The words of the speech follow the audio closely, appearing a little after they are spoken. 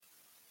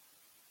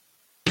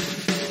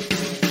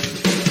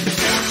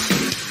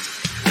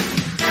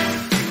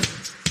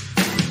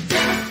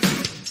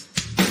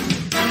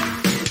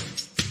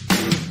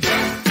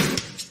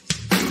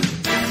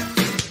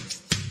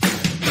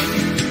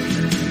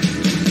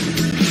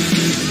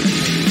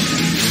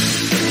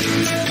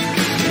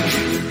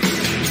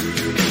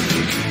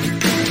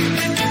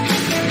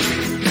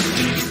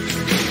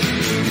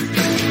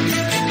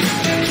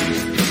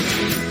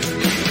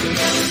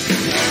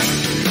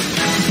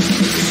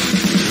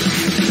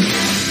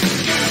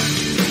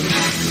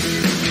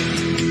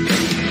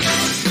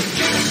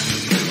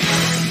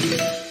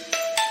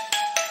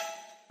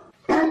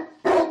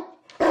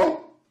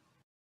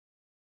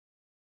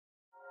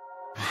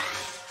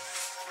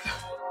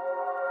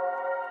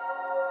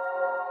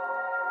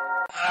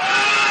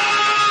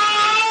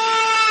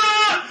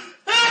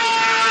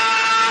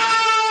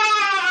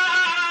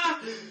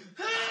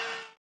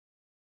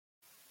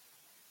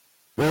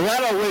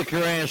that'll wake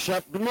your ass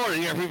up. Good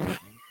morning, everybody.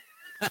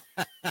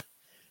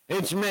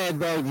 It's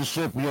Maddog,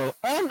 DiSipio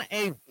on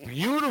a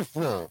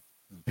beautiful,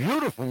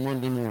 beautiful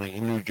Monday morning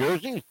in New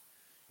Jersey.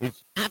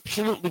 It's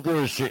absolutely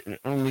gorgeous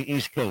on the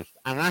East Coast.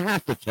 And I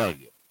have to tell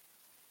you,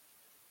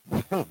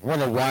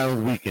 what a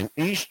wild weekend.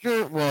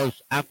 Easter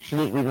was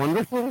absolutely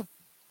wonderful.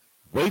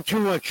 Way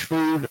too much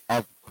food,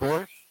 of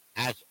course,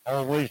 as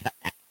always.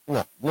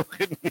 Look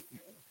at me.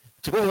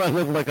 Do I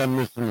look like I'm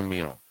missing a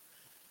meal?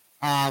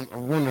 A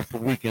wonderful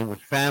weekend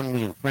with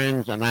family and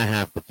friends, and I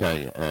have to tell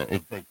you,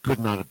 it could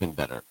not have been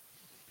better.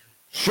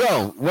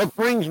 So, what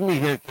brings me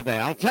here today?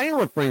 I'll tell you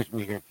what brings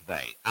me here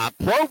today.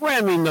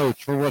 Programming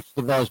notes for What's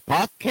the Buzz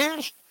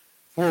podcast,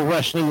 for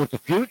Wrestling with the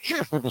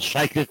Future, for the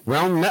Psychic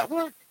Realm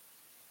Network,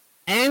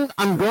 and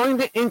I'm going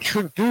to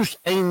introduce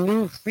a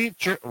new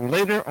feature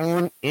later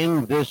on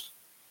in this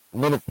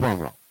little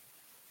promo.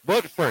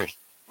 But first,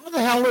 how the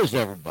hell is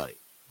everybody?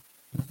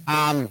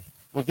 It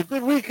was a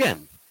good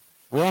weekend.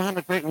 We all had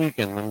a great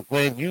weekend. I'm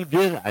glad you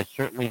did. I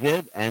certainly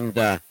did. And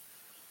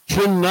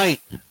tonight,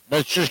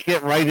 let's just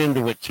get right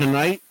into it.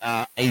 Tonight,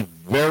 a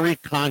very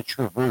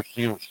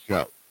controversial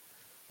show.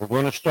 We're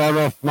going to start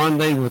off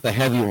Monday with a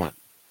heavy one.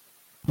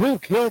 Who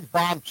killed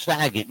Bob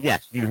Saget?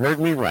 Yes, you heard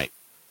me right.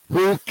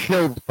 Who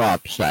killed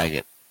Bob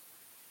Saget?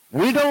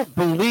 We don't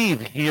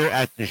believe here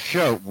at the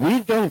show,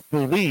 we don't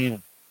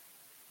believe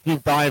he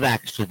died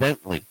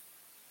accidentally.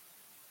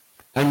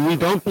 And we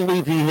don't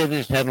believe he hit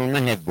his head on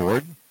the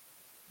headboard.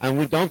 And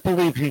we don't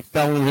believe he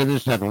fell and hit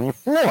his head on the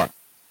floor.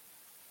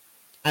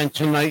 And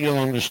tonight you'll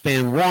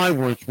understand why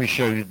once we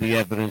show you the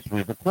evidence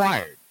we've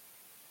acquired.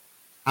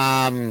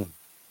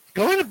 It's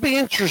going to be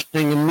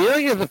interesting.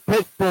 Amelia the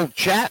Pitbull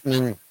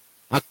Chapman,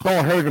 I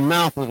call her the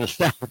mouth of the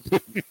South.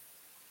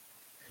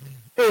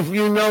 If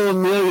you know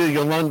Amelia,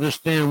 you'll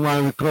understand why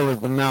we call her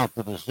the mouth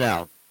of the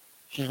South.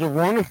 She's a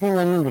wonderful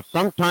woman, but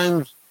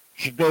sometimes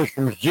she goes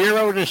from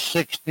 0 to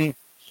 60,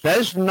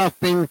 says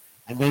nothing,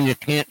 and then you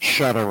can't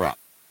shut her up.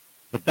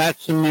 But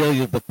that's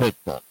Amelia the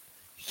Pitbull.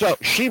 So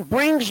she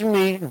brings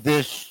me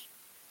this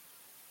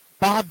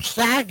Bob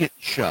Saget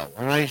show.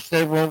 And I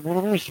said, well,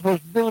 what are we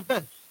supposed to do with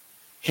this?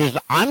 She says,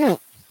 I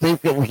don't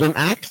think it was an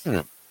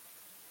accident.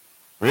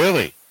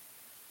 Really?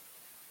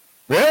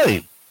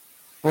 Really?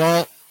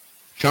 Well,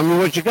 show me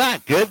what you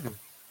got, kid.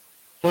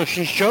 So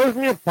she shows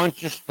me a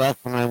bunch of stuff,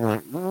 and I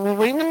went, well,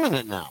 wait a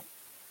minute now.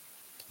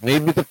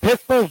 Maybe the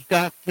Pitbull's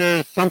got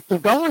something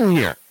going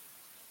here.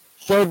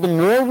 So the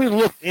more we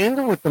looked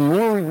into it, the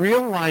more we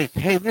realized,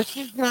 hey, this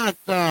is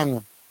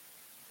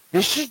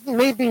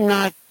maybe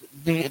not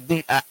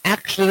the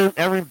accident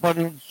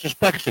everybody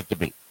suspects it to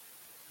be.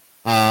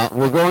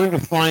 We're going to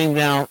find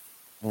out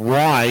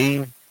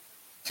why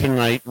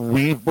tonight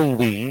we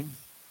believe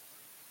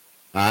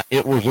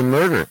it was a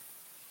murder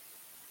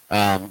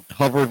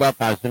covered up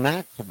as an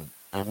accident.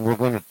 And we're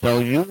going to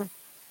tell you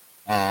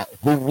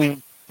who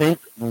we think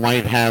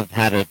might have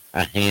had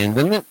a hand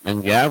in it.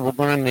 And yeah, we're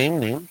going to name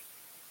names.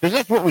 Because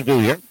that's what we do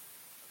here.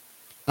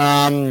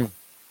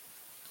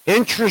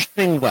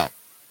 Interesting, though,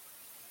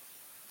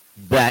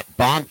 that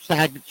Bob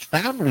Saget's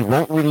family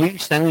won't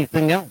release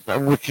anything else,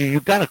 which you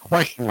got a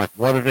question like,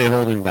 what are they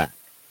holding back?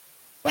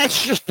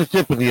 That's just the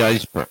tip of the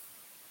iceberg.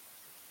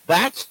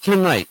 That's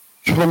tonight.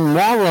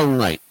 Tomorrow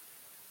night,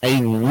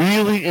 a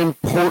really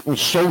important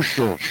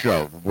social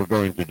show that we're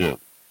going to do.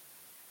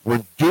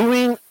 We're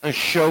doing a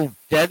show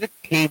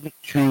dedicated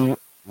to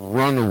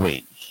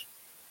runaways.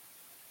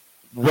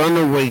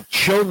 Runaway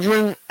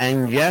children,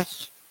 and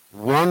yes,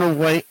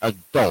 runaway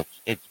adults.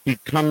 It's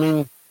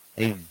becoming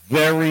a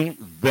very,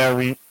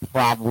 very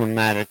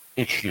problematic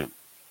issue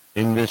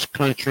in this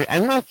country,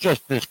 and not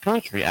just this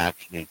country,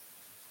 actually.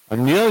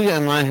 Amelia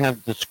and I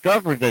have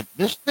discovered that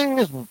this thing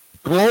is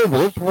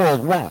global, it's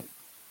worldwide.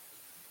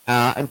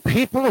 And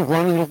people are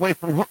running away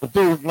from home.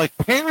 Dude, like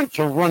parents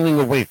are running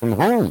away from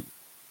home.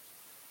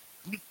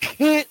 You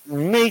can't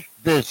make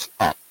this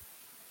up.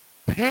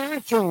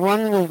 Parents are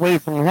running away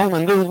from home,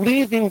 and they're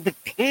leaving the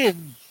kids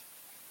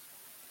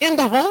in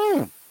the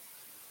home.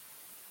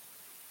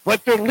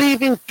 But they're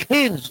leaving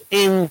kids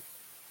in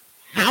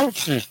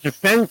houses to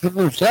fend for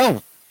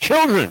themselves.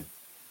 Children.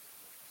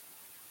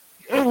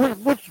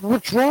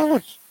 What's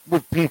wrong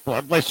with people?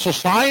 Like,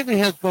 society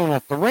has gone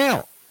off the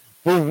rail.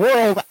 The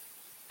world,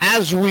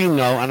 as we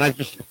know, and I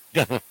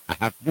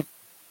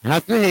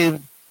have to hate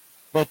it,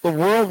 but the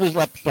world is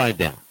upside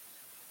down.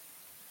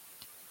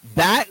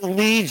 That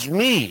leads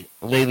me,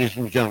 ladies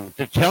and gentlemen,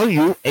 to tell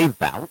you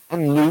about a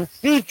new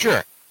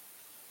feature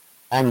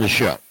on the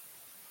show.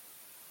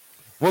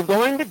 We're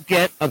going to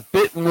get a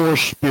bit more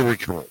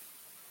spiritual.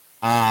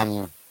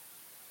 And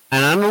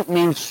I don't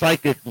mean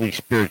psychically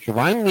spiritual.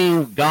 I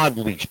mean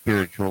godly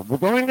spiritual. We're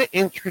going to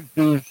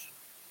introduce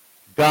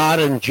God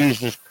and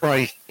Jesus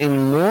Christ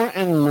in more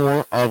and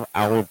more of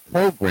our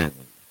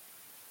programming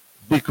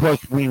because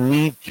we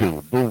need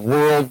to. The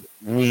world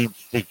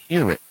needs to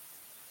hear it.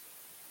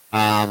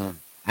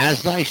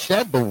 As I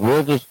said, the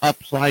world is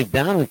upside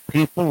down, and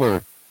people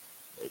are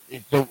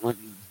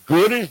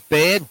good is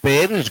bad,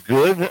 bad is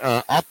good,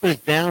 up is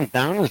down,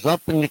 down is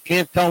up, and you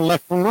can't tell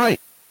left from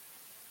right.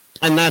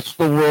 And that's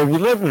the world we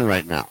live in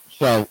right now.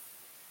 So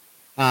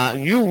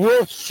you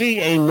will see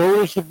a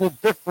noticeable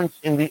difference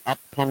in the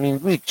upcoming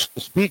weeks.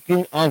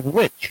 Speaking of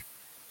which,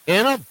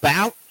 in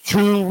about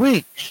 2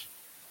 weeks,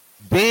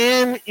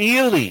 Dan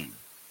Ely,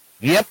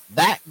 yep,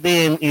 that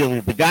Dan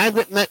Ely, the guy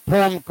that met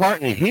Paul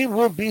McCartney, he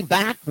will be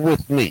back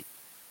with me.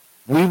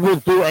 We will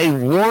do a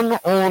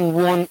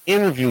one-on-one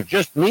interview,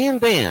 just me and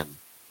Dan.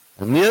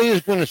 Amelia's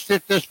going to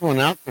sit this one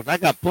out because I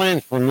got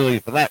plans for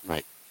Amelia for that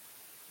night.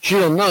 She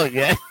don't know it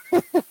yet.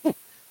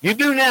 You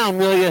do now,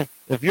 Amelia.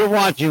 If you're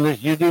watching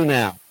this, you do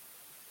now.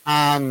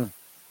 So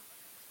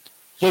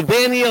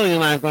Dan Ely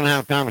and I are going to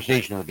have a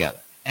conversation together.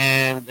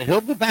 And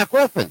he'll be back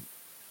often,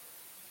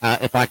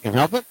 if I can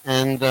help it.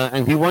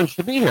 And he wants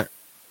to be here.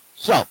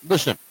 So,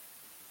 listen.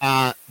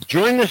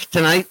 Join us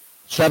tonight,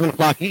 7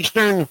 o'clock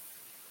Eastern,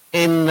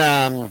 in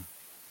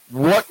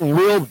what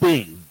will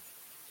be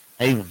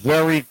a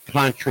very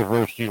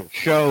controversial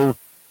show,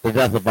 The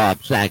Death of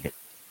Bob Saget.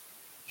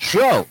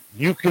 So,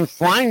 you can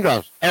find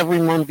us every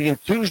Monday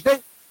and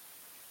Tuesday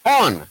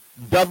on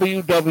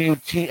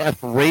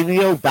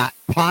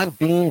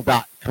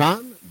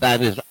wwtfradio.podbean.com.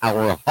 That is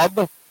our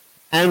hub.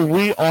 And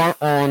we are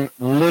on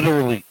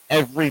literally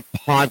every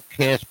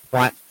podcast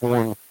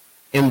platform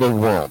in the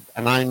world.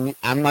 And I'm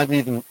not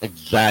even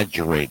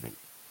exaggerating.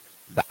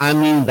 I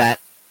mean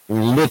that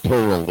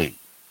literally.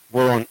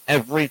 We're on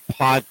every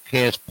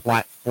podcast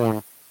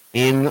platform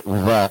in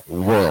the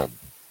world.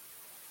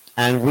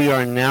 And we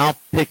are now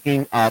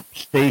picking up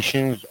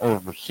stations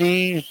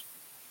overseas.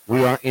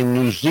 We are in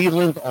New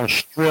Zealand,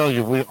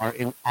 Australia. We are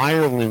in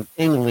Ireland,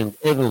 England,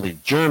 Italy,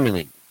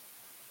 Germany,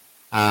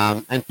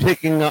 and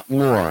picking up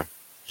more.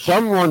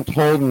 Someone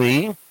told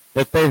me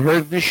that they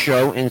heard the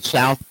show in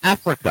South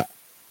Africa.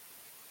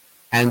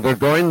 And they're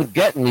going to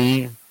get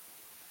me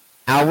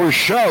our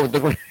show.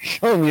 They're going to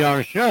show me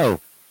our show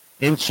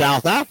in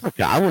South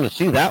Africa. I want to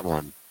see that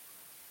one.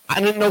 I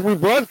didn't know we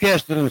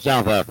broadcasted in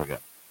South Africa.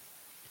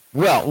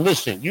 Well,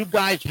 listen, you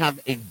guys have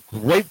a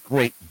great,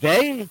 great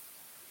day.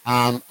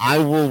 I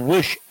will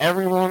wish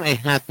everyone a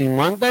happy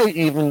Monday,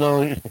 even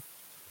though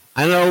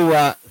I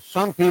know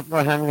some people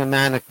are having a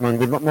manic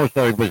Monday, but most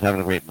everybody's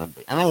having a great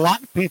Monday. And a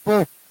lot of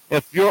people,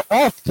 if you're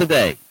off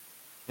today,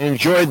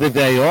 enjoy the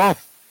day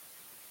off.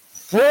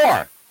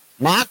 For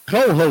my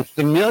co-host,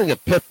 Amelia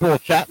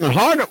Pitbull Chapman,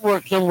 hard at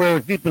work somewhere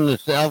deep in the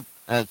South,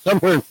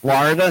 somewhere in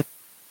Florida.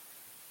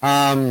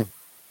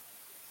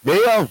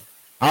 Leo,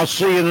 I'll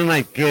see you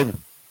tonight, kid.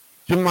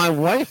 To my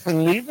wife,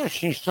 Anita,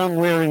 she's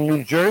somewhere in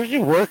New Jersey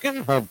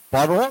working her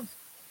butt off.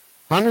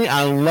 Honey,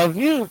 I love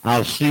you.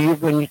 I'll see you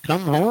when you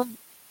come home.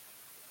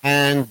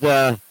 And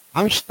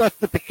I'm stuck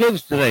with the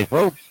kids today,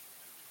 folks.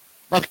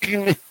 Lucky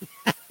me.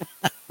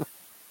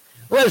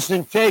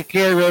 Listen, take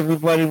care,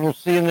 everybody. We'll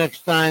see you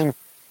next time.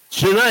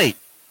 Tonight,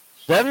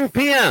 7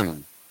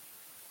 p.m.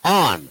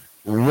 on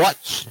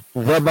What's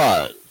the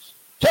Buzz.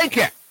 Take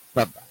care.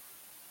 Bye-bye.